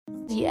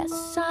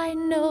Yes, I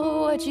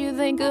know what you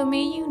think of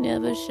me. You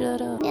never shut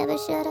up. Never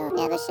shut up.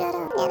 Never shut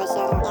up. Never shut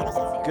up. Never shut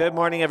up. Good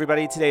morning,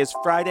 everybody. Today is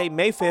Friday,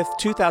 May 5th,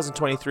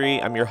 2023.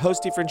 I'm your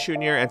host, Efren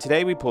Jr., and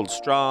today we pulled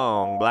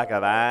strong black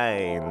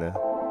wine.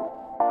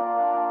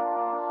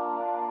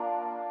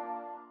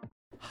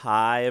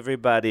 Hi,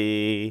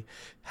 everybody.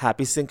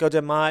 Happy Cinco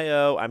de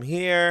Mayo. I'm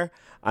here.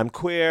 I'm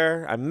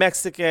queer. I'm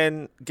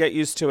Mexican. Get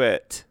used to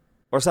it.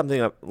 Or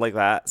something like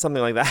that.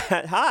 Something like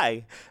that.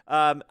 Hi.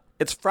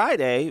 It's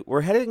Friday.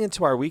 We're heading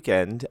into our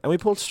weekend, and we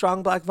pulled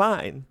strong black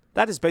wine.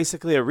 That is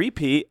basically a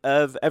repeat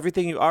of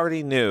everything you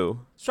already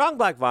knew. Strong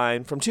Black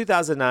Wine from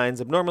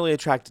 2009's Abnormally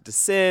Attracted to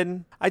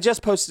Sin. I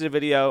just posted a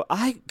video.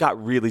 I got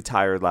really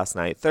tired last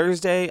night.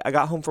 Thursday, I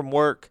got home from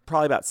work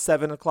probably about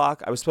 7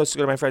 o'clock. I was supposed to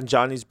go to my friend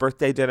Johnny's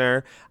birthday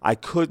dinner. I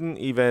couldn't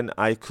even.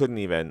 I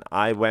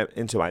went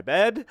into my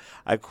bed.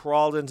 I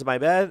crawled into my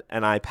bed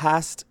and I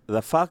passed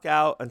the fuck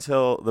out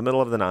until the middle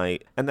of the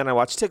night. And then I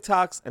watched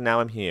TikToks and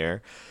now I'm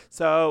here.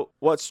 So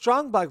what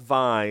Strong Black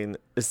Wine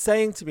is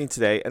saying to me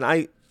today,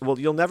 and well,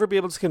 you'll never be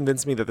able to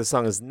convince me that this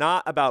song is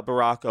not about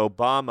Barack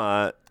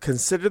Obama.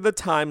 Consider the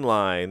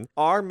timeline.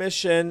 Our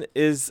mission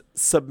is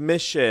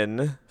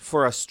submission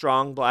for a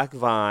strong black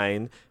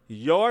vine.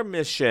 Your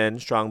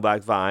mission, Strong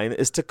Black Vine,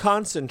 is to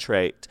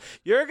concentrate.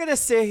 You're going to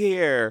sit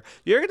here.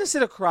 You're going to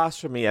sit across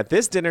from me at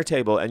this dinner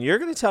table, and you're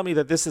going to tell me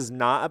that this is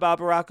not about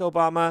Barack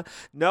Obama,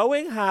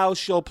 knowing how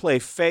she'll play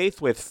faith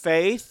with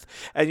faith,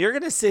 and you're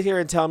going to sit here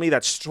and tell me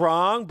that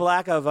Strong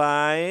Black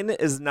Vine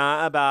is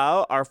not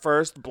about our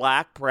first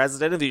black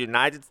president of the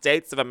United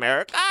States of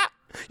America?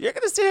 You're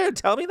going to sit here and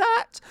tell me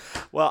that?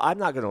 Well, I'm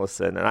not going to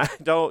listen, and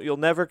you'll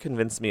never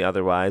convince me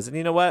otherwise. And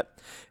you know what?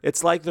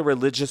 It's like the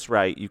religious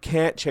right. You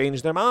can't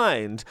change their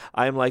mind.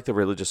 I am like the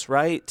religious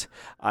right.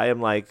 I am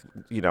like,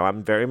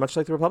 I'm very much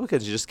like the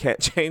Republicans. You just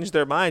can't change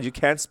their mind. You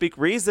can't speak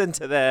reason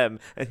to them.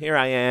 And here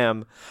I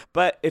am.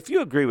 But if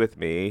you agree with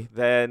me,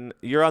 then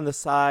you're on the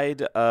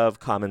side of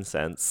common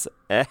sense.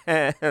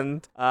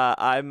 And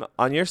I'm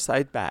on your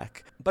side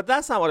back. But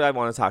that's not what I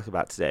want to talk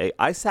about today.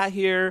 I sat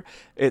here.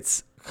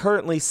 It's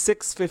currently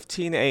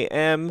 6:15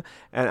 a.m.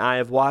 and I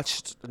have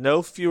watched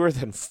no fewer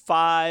than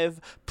 5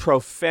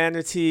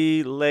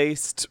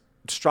 profanity-laced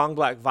Strong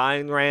Black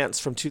Vine rants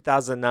from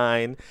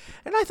 2009.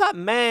 And I thought,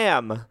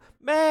 ma'am,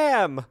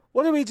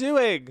 what are we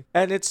doing?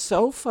 And it's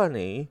so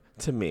funny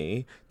to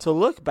me to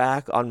look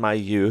back on my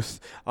youth,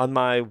 on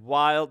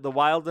the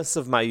wildness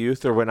of my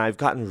youth, or when I've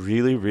gotten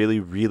really, really,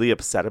 really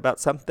upset about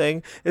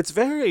something. It's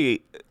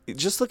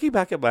just looking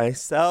back at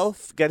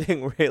myself,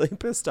 getting really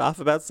pissed off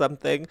about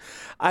something,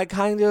 I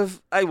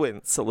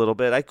wince a little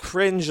bit. I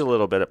cringe a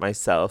little bit at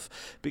myself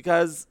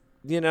because,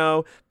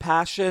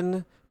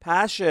 passion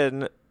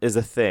is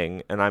a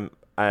thing, and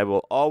I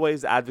will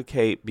always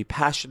advocate be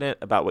passionate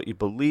about what you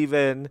believe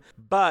in,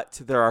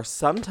 but there are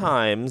some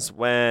times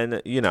when,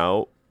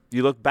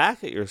 you look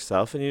back at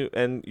yourself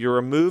and you're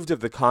removed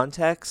of the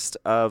context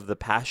of the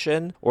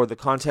passion or the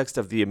context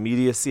of the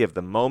immediacy of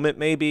the moment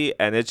maybe,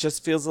 and it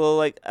just feels a little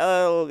like,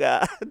 oh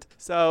God.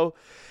 So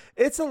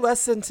it's a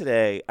lesson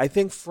today. I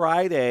think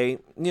Friday,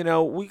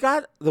 we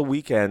got the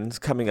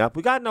weekend coming up.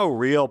 We got no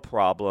real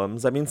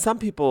problems. I mean, some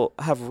people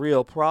have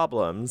real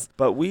problems,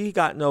 but we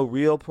got no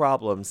real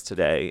problems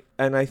today.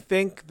 And I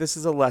think this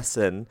is a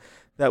lesson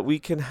that we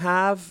can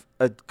have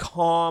a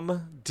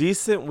calm,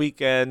 decent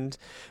weekend,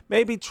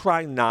 maybe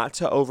try not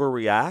to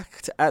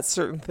overreact at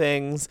certain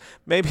things,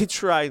 maybe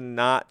try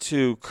not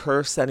to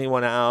curse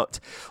anyone out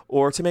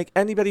or to make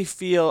anybody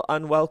feel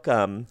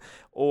unwelcome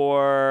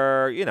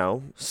or,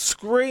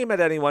 scream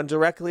at anyone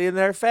directly in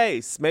their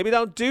face. Maybe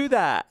don't do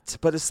that.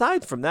 But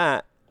aside from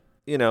that,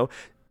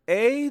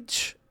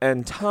 age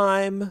and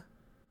time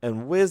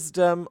and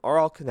wisdom are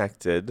all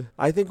connected.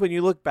 I think when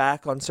you look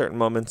back on certain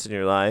moments in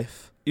your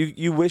life,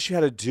 you wish you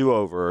had a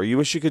do-over, or you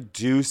wish you could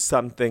do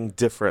something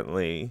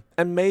differently.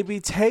 And maybe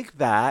take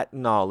that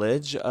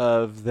knowledge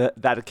of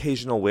that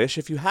occasional wish,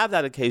 if you have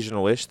that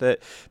occasional wish,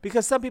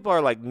 because some people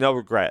are like, no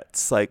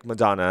regrets, like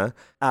Madonna,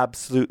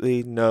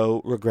 absolutely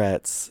no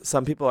regrets.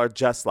 Some people are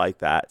just like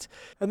that.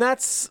 And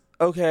that's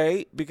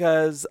okay,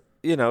 because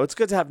it's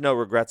good to have no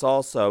regrets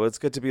also. It's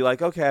good to be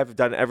like, okay, I've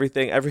done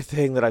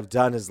everything that I've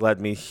done has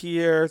led me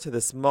here to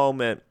this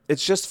moment.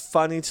 It's just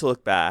funny to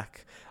look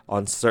back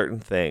on certain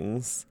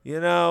things.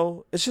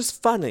 It's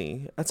just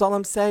funny. That's all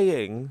I'm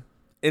saying.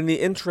 In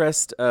the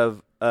interest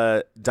of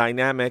a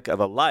dynamic of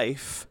a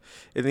life,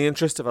 in the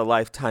interest of a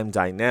lifetime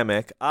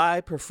dynamic,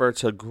 I prefer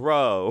to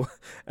grow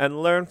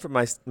and learn from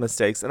my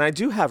mistakes. And I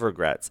do have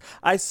regrets.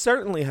 I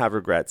certainly have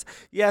regrets.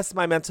 Yes,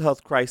 my mental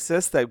health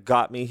crisis that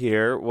got me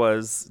here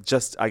was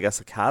just, I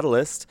guess, a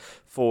catalyst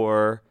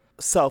for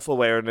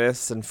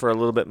self-awareness and for a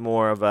little bit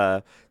more of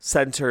a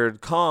centered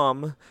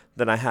calm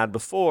than I had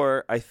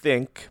before, I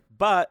think.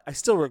 But I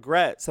still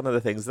regret some of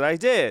the things that I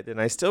did. And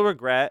I still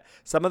regret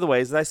some of the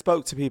ways that I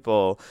spoke to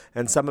people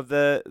and some of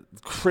the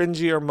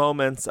cringier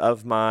moments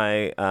of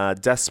my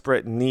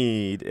desperate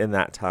need in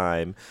that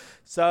time.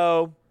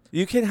 So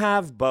You can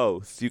have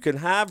both. You can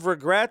have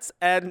regrets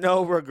and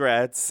no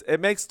regrets. It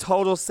makes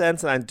total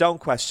sense, and don't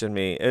question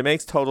me. It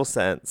makes total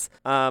sense.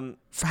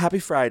 For Happy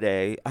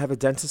Friday. I have a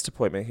dentist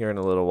appointment here in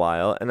a little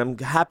while, and I'm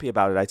happy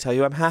about it. I tell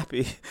you, I'm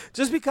happy.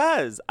 Just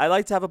because I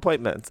like to have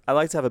appointments. I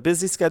like to have a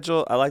busy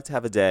schedule. I like to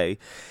have a day.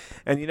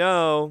 And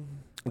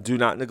do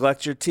not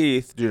neglect your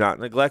teeth. Do not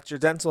neglect your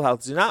dental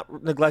health. Do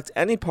not neglect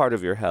any part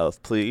of your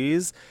health,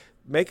 please.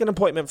 Make an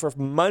appointment for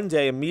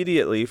Monday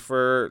immediately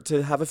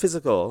to have a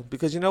physical,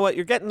 because you know what?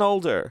 You're getting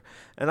older,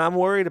 and I'm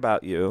worried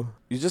about you.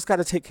 You just got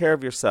to take care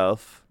of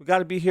yourself. We got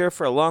to be here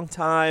for a long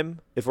time.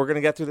 If we're going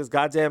to get through this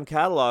goddamn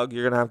catalog,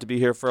 you're going to have to be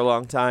here for a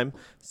long time.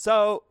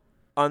 So,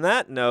 on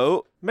that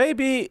note,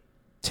 maybe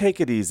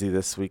take it easy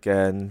this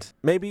weekend.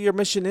 Maybe your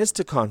mission is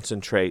to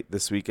concentrate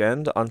this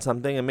weekend on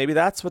something, and maybe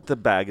that's what the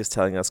bag is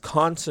telling us.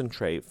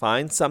 Concentrate.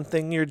 Find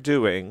something you're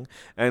doing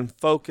and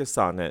focus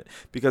on it,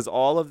 because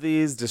all of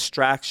these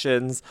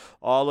distractions,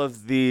 all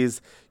of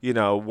these,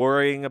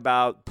 worrying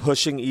about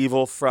pushing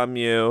evil from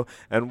you,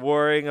 and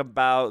worrying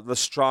about the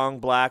strong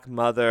black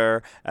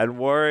mother, and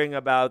worrying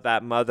about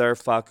that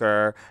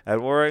motherfucker,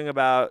 and worrying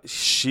about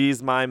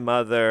she's my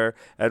mother,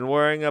 and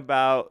worrying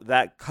about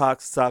that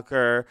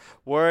cocksucker,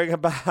 worrying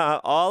about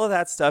all of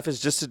that stuff is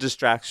just a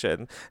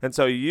distraction. And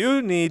so you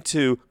need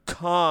to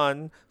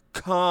concentrate.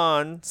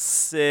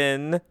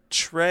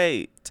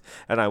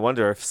 And I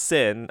wonder if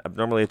sin,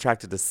 abnormally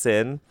attracted to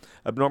sin,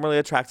 abnormally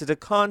attracted to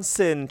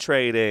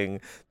concentrating.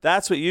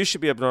 That's what you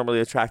should be abnormally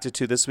attracted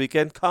to this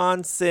weekend.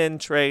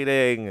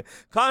 Concentrating.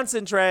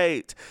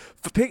 Concentrate.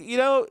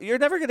 You're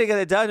never going to get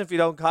it done if you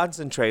don't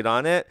concentrate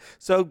on it.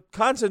 So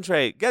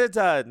concentrate. Get it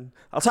done.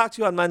 I'll talk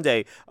to you on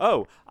Monday.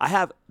 Oh, I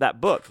have that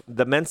book,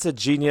 the Mensa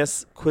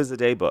Genius Quiz a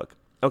Day book.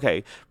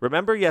 Okay,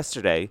 remember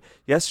yesterday?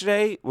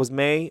 Yesterday was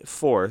May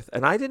 4th,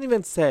 and I didn't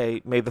even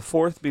say, may the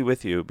 4th be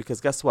with you,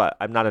 because guess what?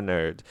 I'm not a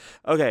nerd.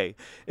 Okay,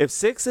 if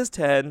 6 is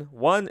 10,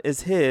 1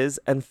 is his,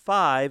 and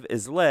 5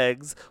 is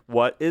legs,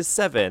 what is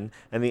 7?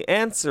 And the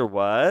answer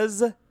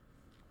was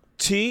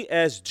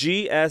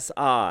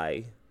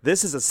TSGSI.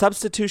 This is a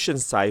substitution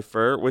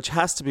cipher, which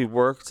has to be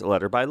worked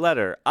letter by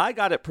letter. I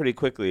got it pretty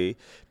quickly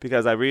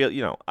because I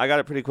got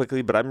it pretty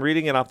quickly, but I'm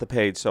reading it off the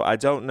page, so I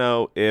don't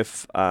know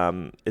if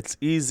it's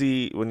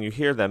easy when you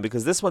hear them,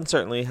 because this one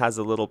certainly has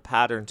a little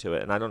pattern to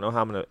it, and I don't know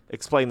how I'm going to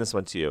explain this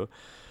one to you.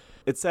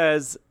 It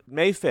says,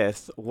 May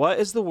 5th,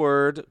 what is the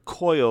word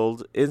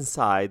coiled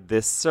inside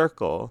this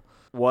circle?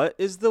 What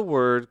is the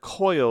word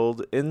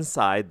coiled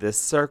inside this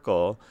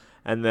circle?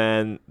 And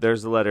then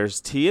there's the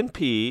letters T and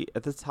P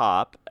at the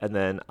top, and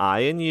then I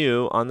and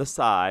U on the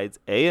sides,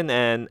 A and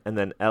N, and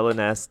then L and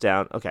S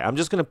down. Okay, I'm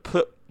just going to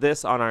put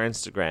this on our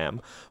Instagram.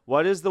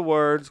 What is the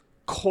word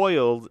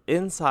coiled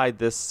inside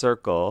this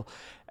circle?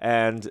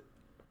 And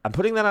I'm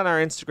putting that on our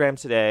Instagram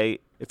today.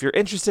 If you're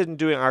interested in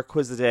doing our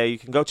quiz today, you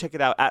can go check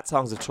it out at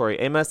Songs of Tori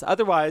Amos.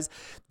 Otherwise,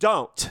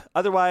 don't.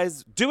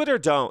 Otherwise, do it or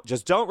don't.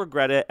 Just don't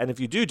regret it. And if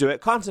you do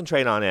it,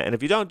 concentrate on it. And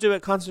if you don't do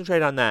it,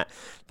 concentrate on that.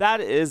 That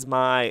is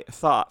my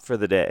thought for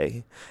the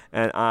day.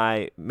 And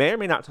I may or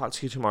may not talk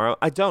to you tomorrow.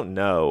 I don't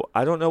know.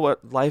 I don't know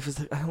what life is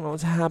like. I don't know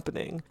what's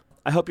happening.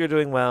 I hope you're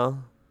doing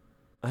well.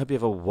 I hope you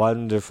have a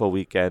wonderful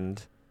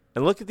weekend.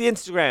 And look at the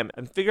Instagram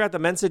and figure out the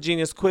Mensa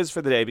Genius quiz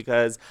for the day,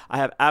 because I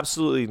have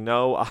absolutely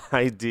no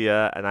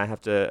idea and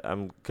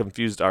I'm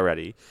confused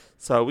already.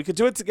 So we could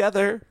do it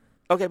together.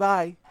 Okay,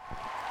 bye.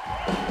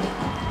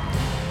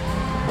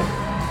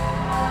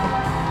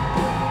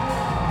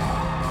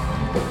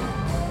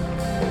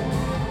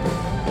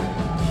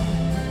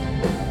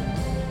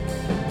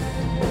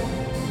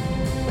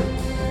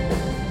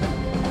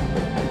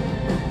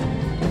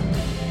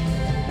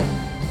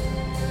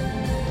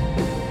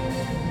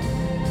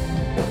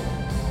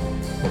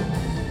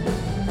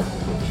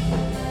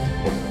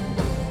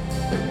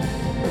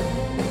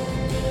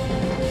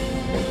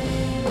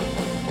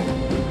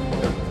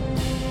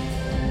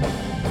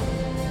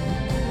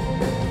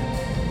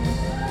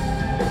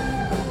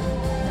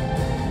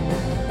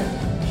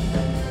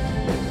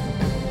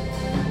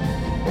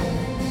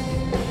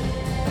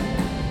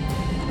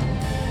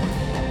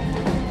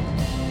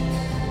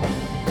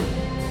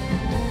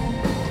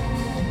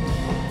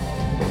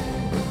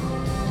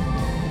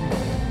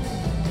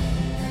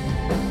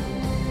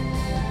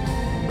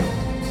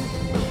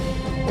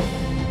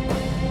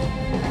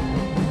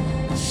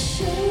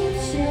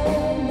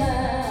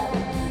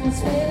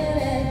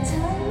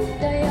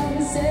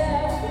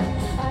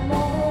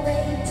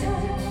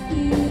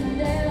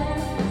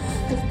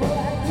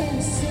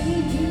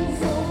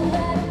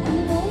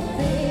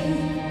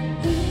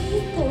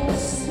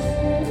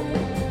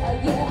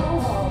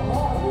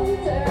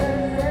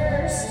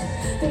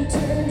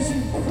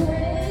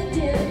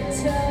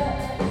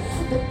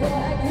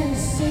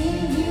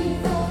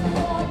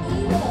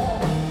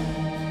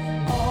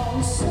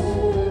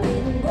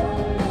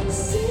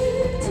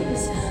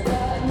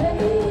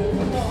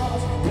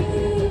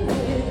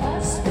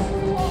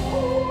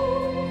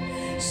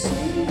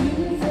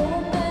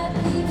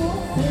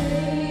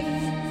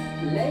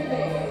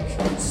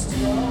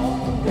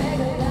 Strong, beg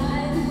a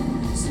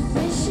line,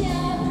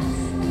 submission,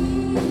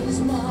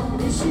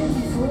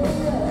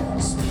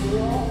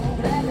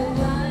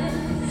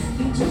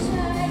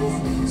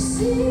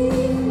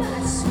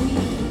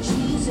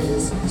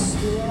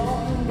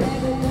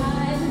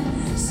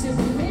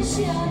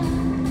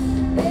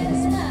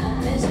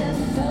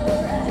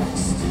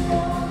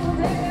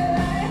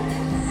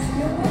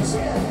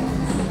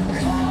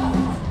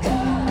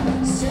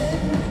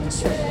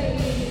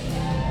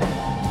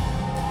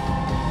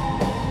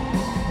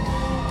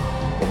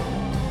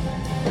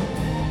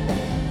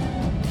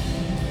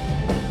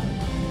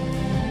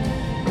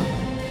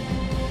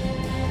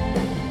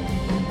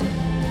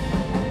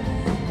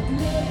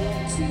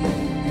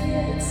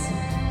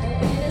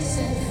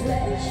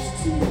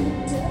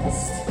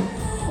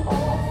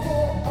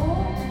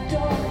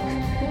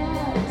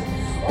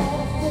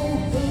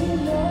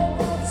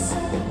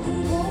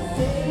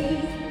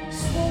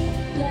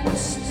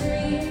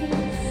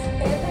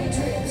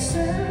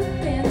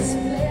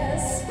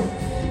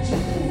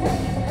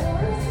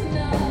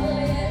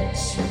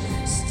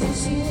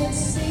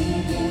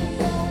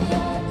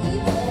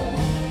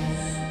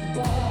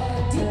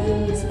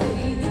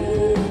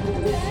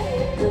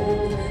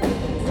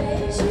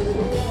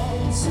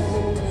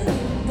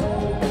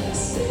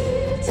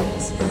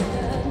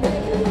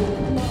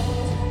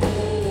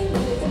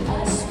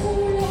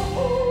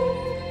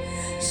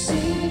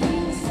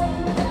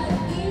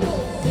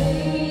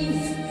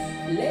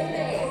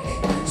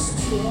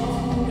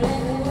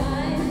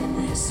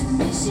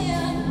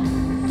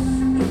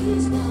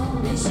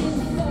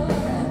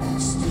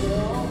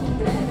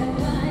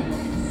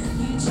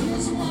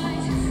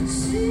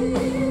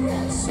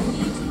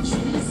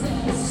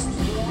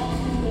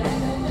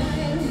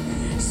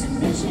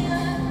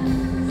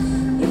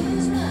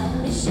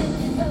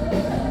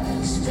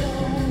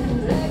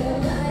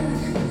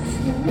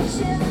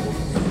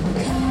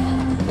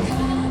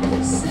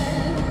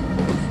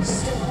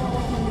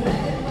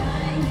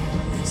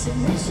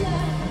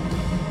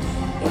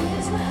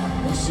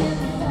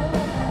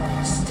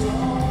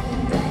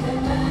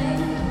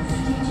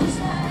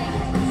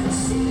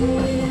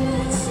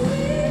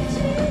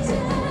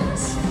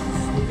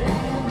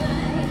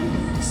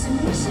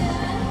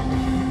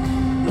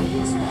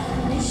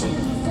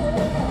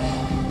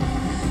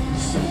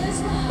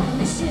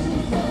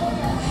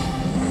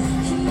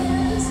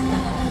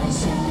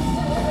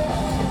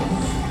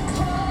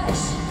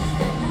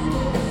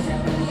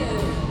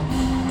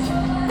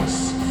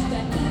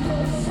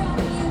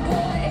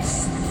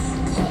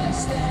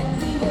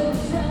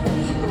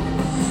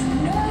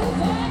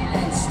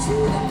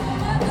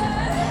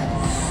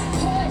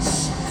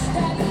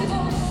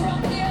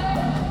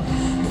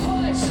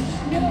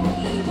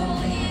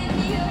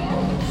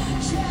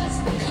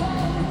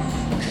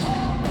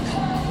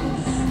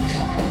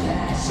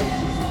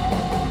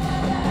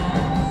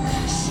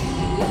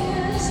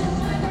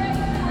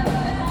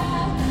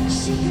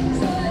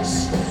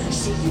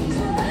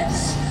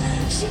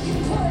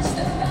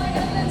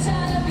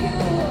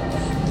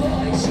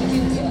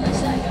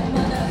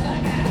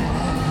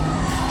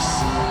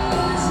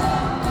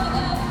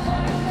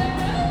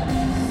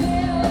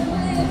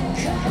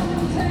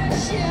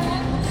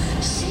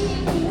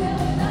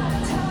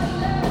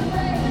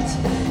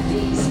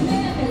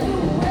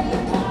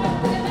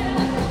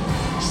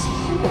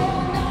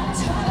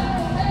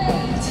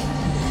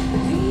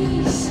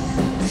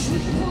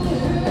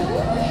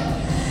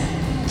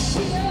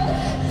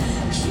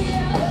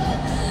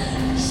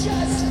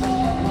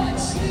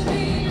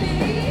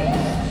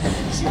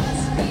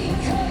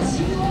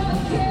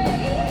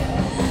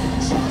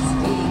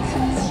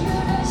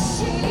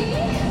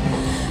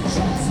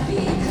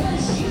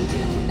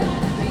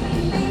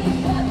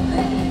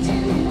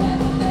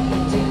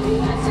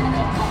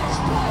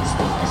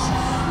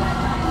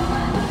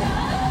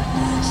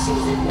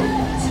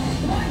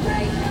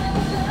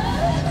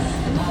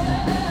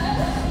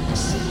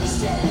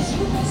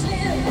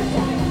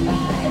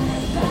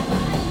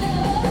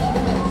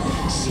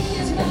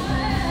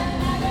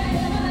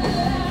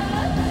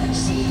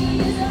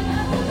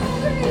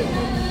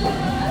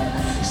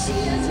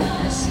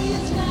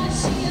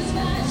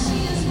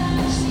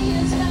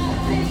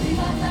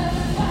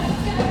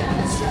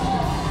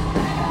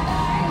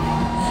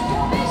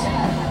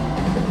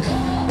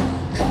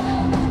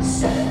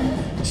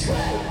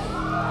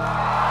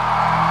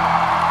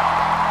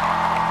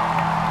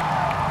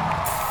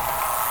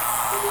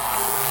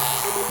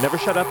 Never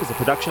Shut Up is a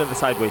production of the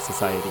Sideways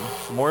Society.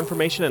 For more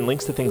information and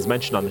links to things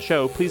mentioned on the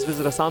show, please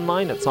visit us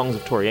online at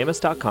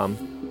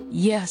songsoftoriamos.com.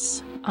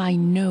 Yes, I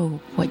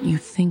know what you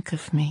think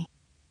of me.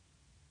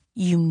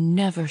 You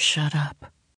never shut up.